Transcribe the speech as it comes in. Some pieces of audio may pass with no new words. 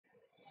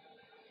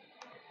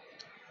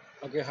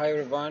Okay, hi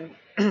everyone.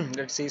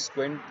 Let's see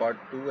Squint Part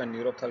 2 and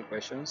Neurophthal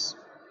questions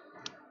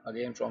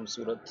again from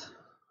Surat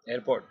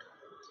Airport.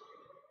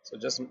 So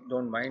just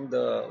don't mind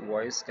the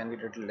voice can be a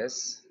little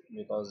less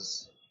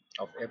because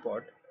of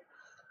airport.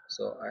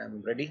 So I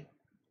am ready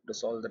to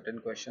solve the 10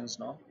 questions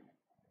now.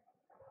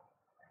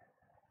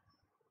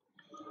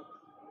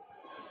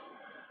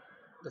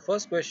 The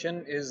first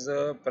question is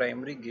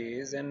primary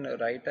gaze and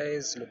right eye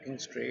is looking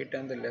straight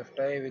and the left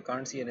eye we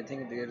can't see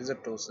anything. There is a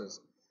ptosis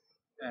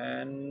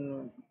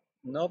and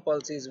no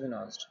pulse is been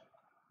asked.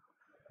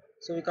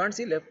 So we can't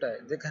see left eye.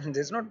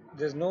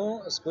 There's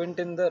no squint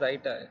in the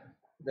right eye.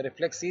 The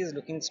reflex is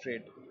looking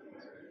straight.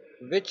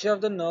 Which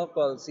of the nerve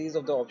pulses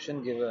of the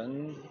option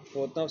given,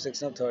 fourth nerve,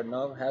 sixth nerve, third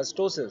nerve, has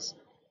ptosis?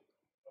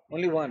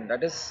 Only one,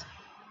 that is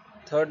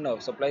third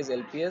nerve supplies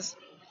LPS.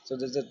 So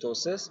this is a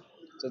ptosis.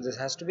 So this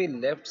has to be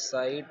left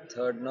side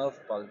third nerve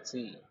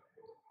palsy.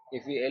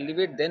 If we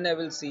elevate, then I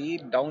will see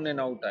down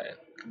and out eye.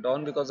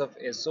 Down because of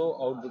SO,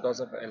 out because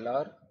of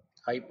LR,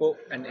 hypo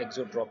and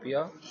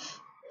exotropia.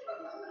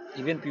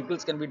 Even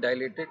pupils can be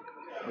dilated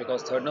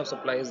because third nerve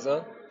supplies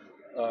the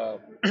uh,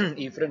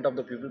 efferent of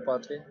the pupil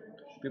pathway.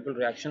 Pupil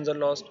reactions are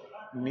lost,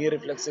 near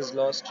reflex is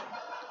lost.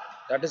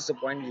 That is the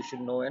point you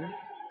should know in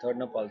third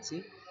nerve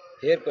palsy.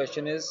 Here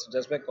question is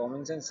just by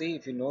common sense. See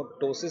if you know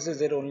ptosis is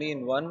there only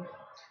in one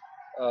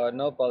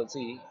nerve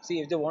palsy.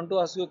 See if they want to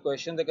ask you a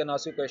question, they can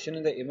ask you a question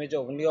in the image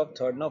of only of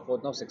third nerve,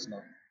 fourth nerve, sixth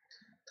nerve.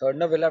 Third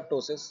nerve will have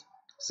ptosis,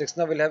 sixth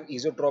nerve will have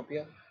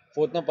esotropia,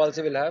 fourth nerve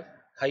palsy will have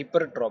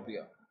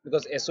hypertropia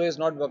because SO is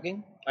not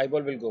working,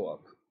 eyeball will go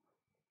up.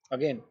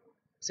 Again,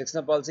 sixth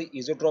nerve palsy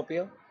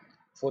esotropia,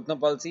 fourth nerve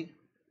palsy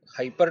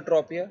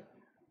hypertropia,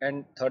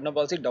 and third nerve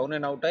palsy down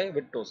and out eye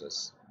with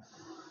ptosis.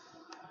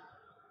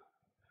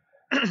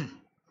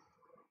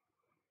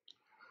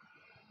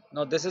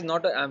 Now this is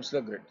not an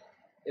Amsler grid.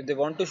 If they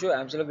want to show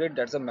Amsler grid,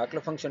 that's a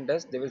macular function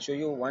test. They will show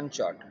you one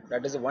chart,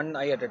 that is one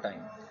eye at a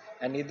time,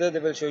 and either they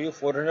will show you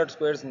 400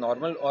 squares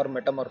normal or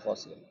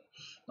metamorphosial.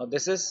 Now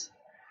this is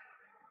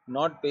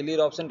not Paley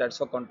Robson, that's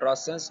for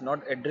contrast sense,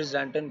 not Edridge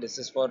Danton, this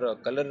is for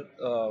color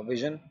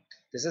vision.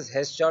 This is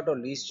Hess chart or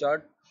Lee's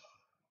chart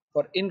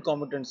for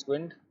incompetent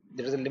squint.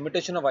 There is a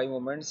limitation of eye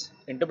movements.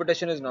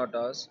 Interpretation is not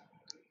ours.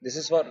 This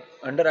is for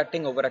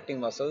underacting, overacting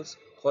muscles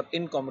for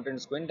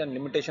incompetent squint and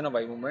limitation of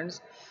eye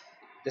movements.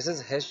 This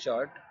is Hess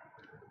chart,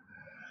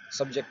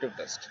 subjective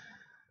test.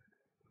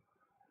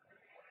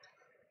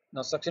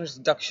 Now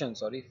suction,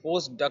 sorry,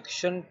 forced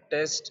duction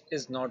test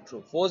is not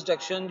true. Forced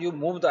duction, you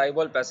move the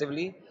eyeball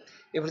passively.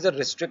 If it's a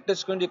restricted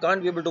squint, you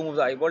can't be able to move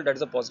the eyeball. That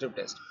is a positive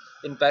test.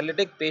 In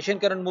paralytic, patient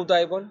cannot move the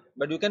eyeball,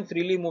 but you can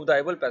freely move the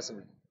eyeball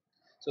passively.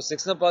 So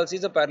sixth nerve palsy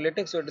is a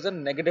paralytic, so it is a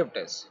negative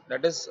test.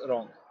 That is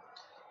wrong.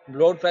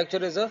 Blowout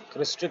fracture is a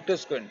restrictive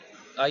squint.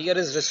 IR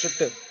is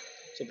restrictive.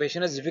 So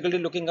patient has difficulty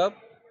looking up.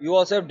 You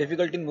also have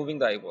difficulty in moving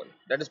the eyeball.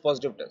 That is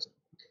positive test.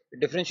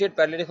 Differentiate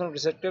paralytic from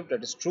restrictive.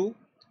 That is true.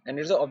 And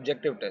it is an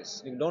objective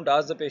test. You don't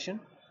ask the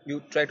patient.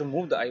 You try to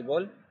move the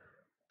eyeball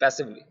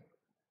passively.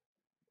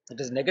 It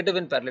is negative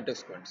in paralytic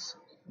squints.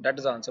 That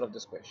is the answer of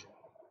this question.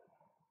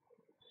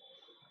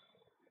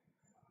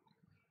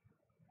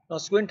 Now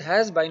squint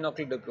has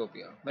binocular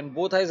diplopia. When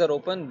both eyes are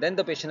open, then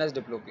the patient has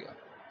diplopia.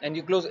 And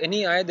you close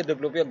any eye, the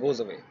diplopia goes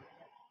away.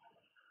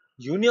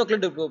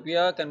 Uniocular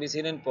diplopia can be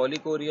seen in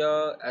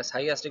polychoria as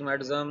high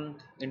astigmatism,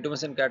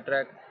 intumescent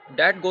cataract.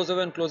 That goes away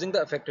when closing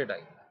the affected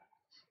eye.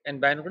 And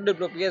binocular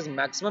diplopia is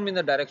maximum in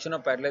the direction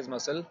of paralyzed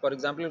muscle. For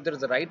example, if there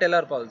is a right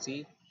LR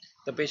palsy,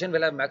 the patient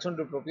will have maximum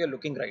diplopia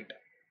looking right.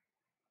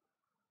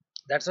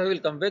 That's why we will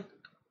come with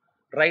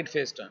right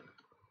face turn.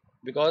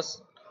 Because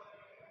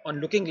on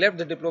looking left,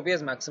 the diplopia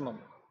is maximum.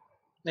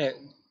 Eh,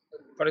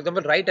 For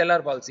example, right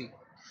LR palsy,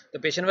 the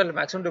patient will have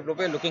maximum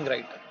diplopia looking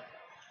right.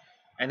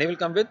 And he will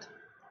come with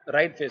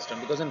right face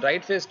turn because in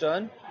right face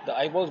turn the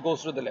eyeballs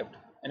goes to the left,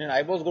 and in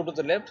eyeballs go to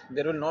the left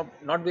there will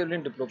not be able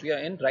in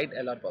diplopia in right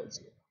LR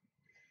palsy.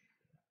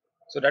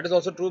 So that is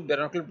also true.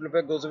 Binocular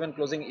diplopia goes when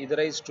closing either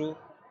eye is true.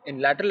 In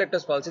lateral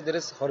rectus palsy there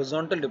is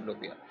horizontal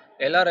diplopia.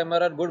 LR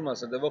MR are good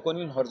muscle, they work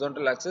only in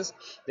horizontal axis,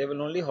 they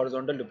will only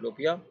horizontal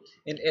diplopia.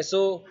 In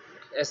SO,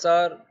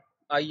 SR,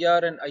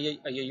 IR and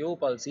IIO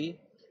palsy,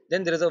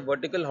 then there is a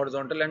vertical,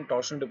 horizontal and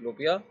torsional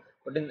diplopia,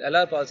 but in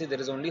LR palsy there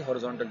is only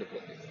horizontal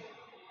diplopia.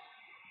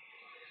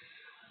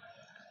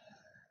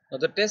 Now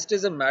the test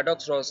is a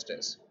Maddox rod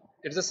test.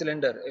 It is a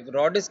cylinder. If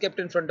rod is kept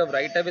in front of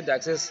right eye with the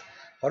axis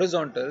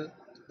horizontal,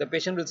 the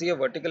patient will see a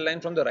vertical line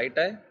from the right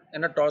eye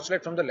and a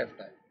torchlight from the left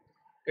eye.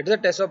 It is a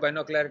test of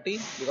binocularity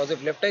because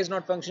if left eye is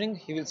not functioning,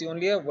 he will see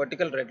only a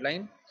vertical red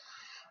line.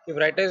 If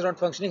right eye is not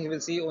functioning, he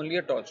will see only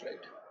a torchlight.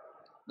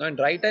 Now in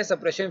right eye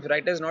suppression, if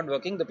right eye is not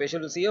working, the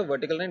patient will see a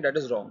vertical line. That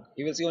is wrong.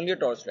 He will see only a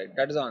torchlight.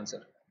 That is the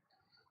answer.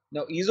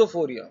 Now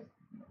esophoria,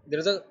 there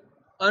is a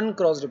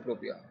uncrossed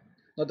diplopia.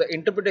 Now the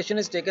interpretation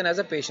is taken as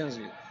a patient's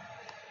view.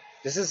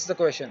 This is the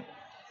question.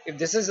 If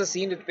this is the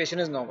scene, the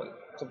patient is normal.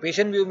 So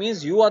patient view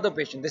means you are the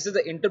patient. This is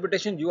the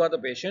interpretation, you are the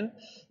patient.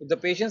 If the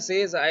patient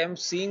says, I am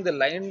seeing the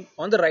line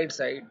on the right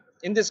side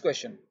in this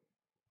question,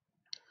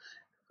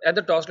 At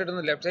the torus slit on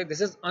the left side,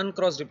 this is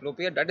uncrossed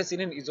diplopia that is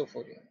seen in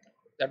esophoria.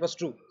 That was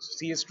true.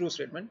 C is true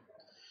statement.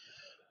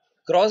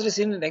 Crossed is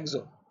seen in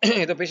exo.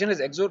 If the patient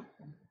is exo,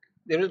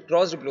 there is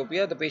cross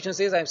diplopia. The patient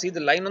says, I see the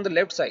line on the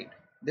left side.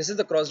 This is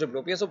the cross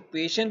diplopia. So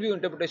patient view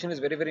interpretation is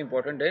very, very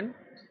important in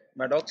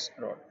Maddox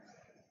rod.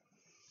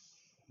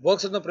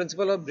 Works on the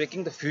principle of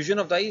breaking the fusion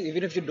of the eye.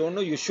 Even if you don't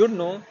know, you should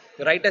know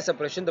the right eye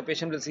suppression. The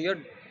patient will see a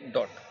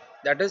dot.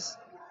 That is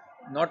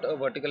not a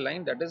vertical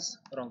line. That is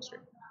wrong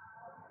straight.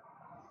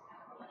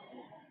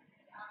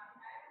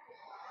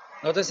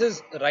 Now this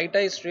is right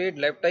eye straight,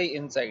 left eye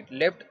inside,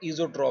 left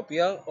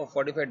esotropia of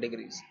 45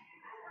 degrees.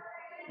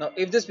 Now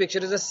if this picture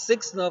is a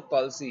 6 nerve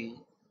palsy,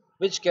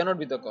 which cannot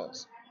be the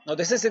cause. Now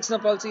this is 6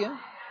 nerve palsy, huh?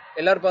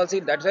 LR palsy,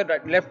 that's why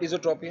left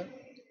esotropia.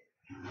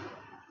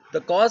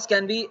 The cause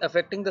can be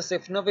affecting the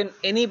sixth nerve in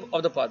any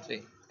of the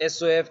pathway.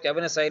 SOF,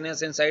 cavernous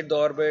sinus inside the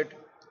orbit,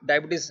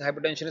 diabetes,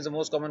 hypertension is the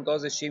most common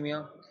cause,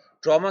 ischemia.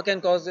 Trauma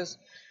can cause this.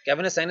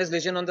 Cavernous sinus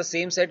lesion on the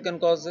same side can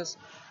cause this.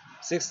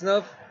 Sixth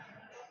nerve,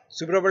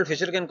 supraorbital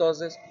fissure can cause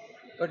this.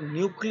 But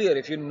nuclear,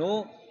 if you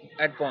know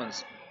at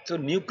pons, so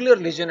nuclear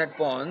lesion at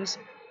pons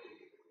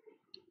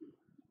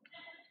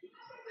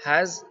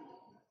has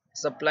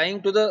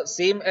supplying to the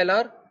same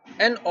LR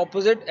and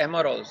opposite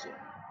MR also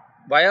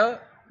via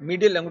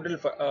medial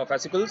longitudinal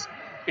fascicles,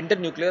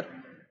 internuclear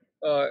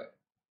uh,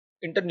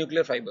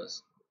 internuclear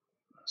fibers.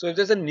 So if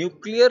there's a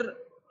nuclear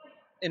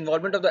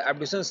involvement of the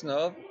abducens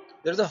nerve,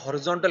 there is a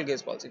horizontal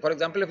gaze palsy. For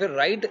example, if your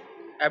right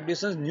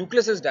abducens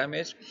nucleus is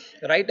damaged,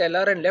 right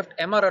LR and left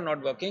MR are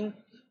not working,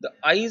 the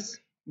eyes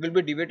will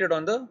be deviated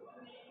on the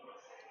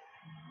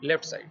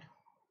left side.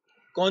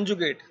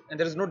 Conjugate, and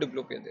there is no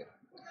diplopia there.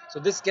 So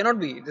this cannot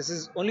be. This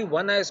is only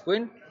one eye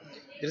squint.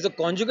 There is a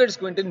conjugate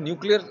squint in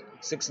nuclear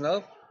sixth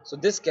nerve. So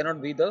this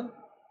cannot be the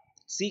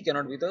C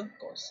cannot be the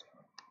cause.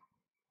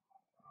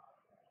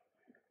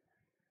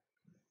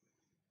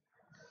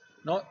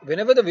 Now,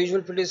 whenever the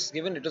visual field is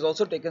given, it is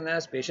also taken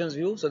as patient's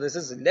view. So this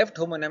is left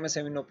homonymous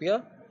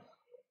heminopia,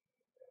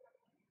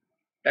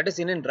 that is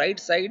seen in right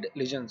side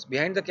lesions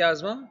behind the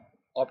chiasma,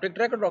 optic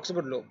tract or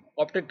occipital lobe,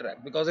 optic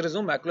tract, because there is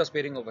no macular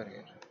sparing over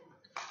here,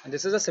 and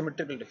this is a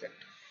symmetrical defect.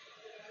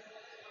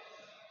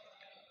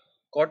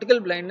 Cortical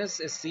blindness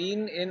is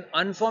seen in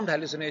unformed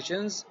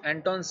hallucinations,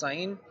 Anton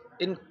sign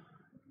in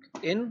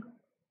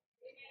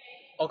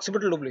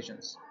occipital lobe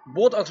lesions.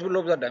 Both occipital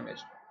lobes are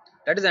damaged.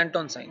 That is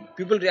Anton sign.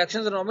 Pupil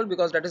reactions are normal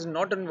because that is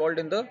not involved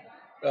in the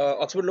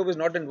occipital lobe is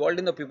not involved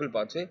in the pupil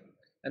pathway.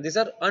 And these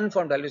are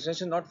unformed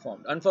hallucinations, not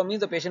formed. Unformed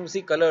means the patient will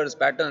see colors,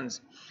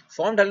 patterns.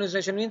 Formed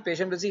hallucination means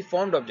patient will see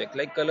formed object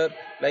like color,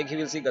 like he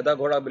will see gada,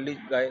 ghoda, billy,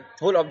 guy.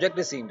 Whole object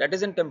is seen. That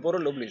is in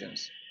temporal lobe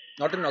lesions,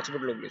 not in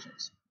occipital lobe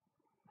lesions.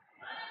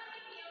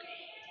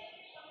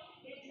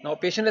 Now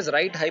patient has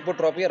right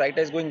hypotropia, right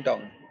eye is going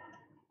down.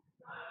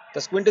 The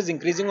squint is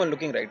increasing on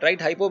looking right.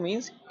 Right hypo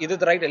means either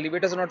the right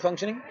elevators are not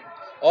functioning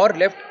or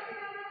left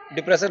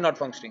depressor not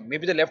functioning.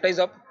 Maybe the left eye is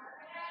up.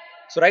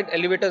 So right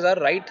elevators are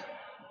right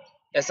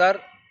SR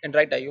and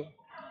right IO.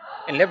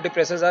 And left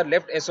depressors are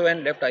left SO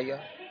and left IR.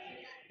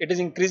 It is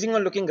increasing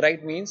on looking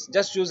right means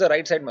just choose the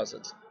right side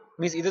muscles.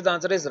 Means either the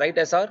answer is right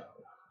SR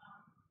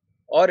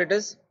or it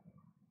is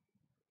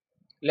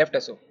left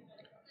SO.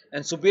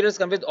 And superiors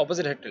come with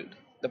opposite head tilt.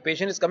 The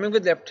patient is coming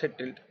with left head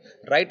tilt.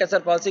 Right SR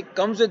palsy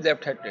comes with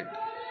left head tilt.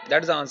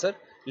 That is the answer.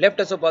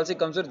 Left SO palsy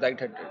comes with right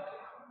head tilt.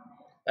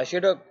 I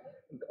shared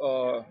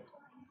a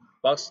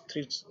past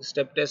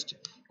 3-step test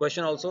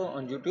question also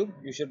on YouTube.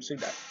 You should see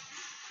that.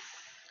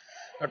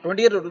 A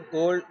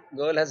 20-year-old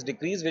girl has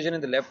decreased vision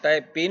in the left eye,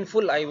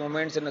 painful eye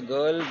movements in a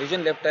girl,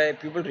 vision left eye,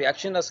 pupil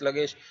reaction are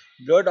sluggish,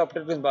 blurred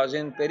optic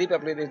margin,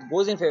 peripapillary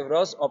goes in favor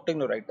of optic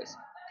neuritis.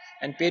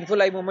 And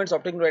painful eye movements,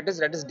 optic neuritis,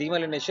 that is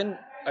demyelination,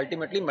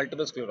 ultimately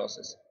multiple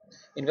sclerosis.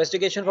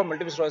 Investigation for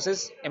multiple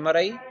sclerosis,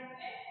 MRI,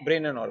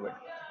 brain and orbit.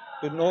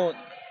 To know,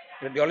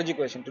 radiology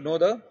question, to know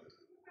the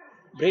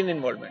brain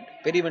involvement,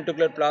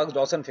 periventricular plaques,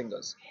 Dawson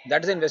fingers.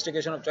 That is the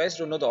investigation of choice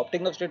to know the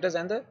optic nerve status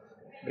and the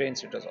brain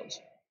status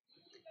also.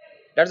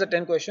 That's the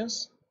 10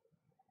 questions.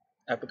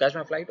 I have to catch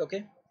my flight.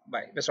 Okay.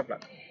 Bye. Best of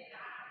luck.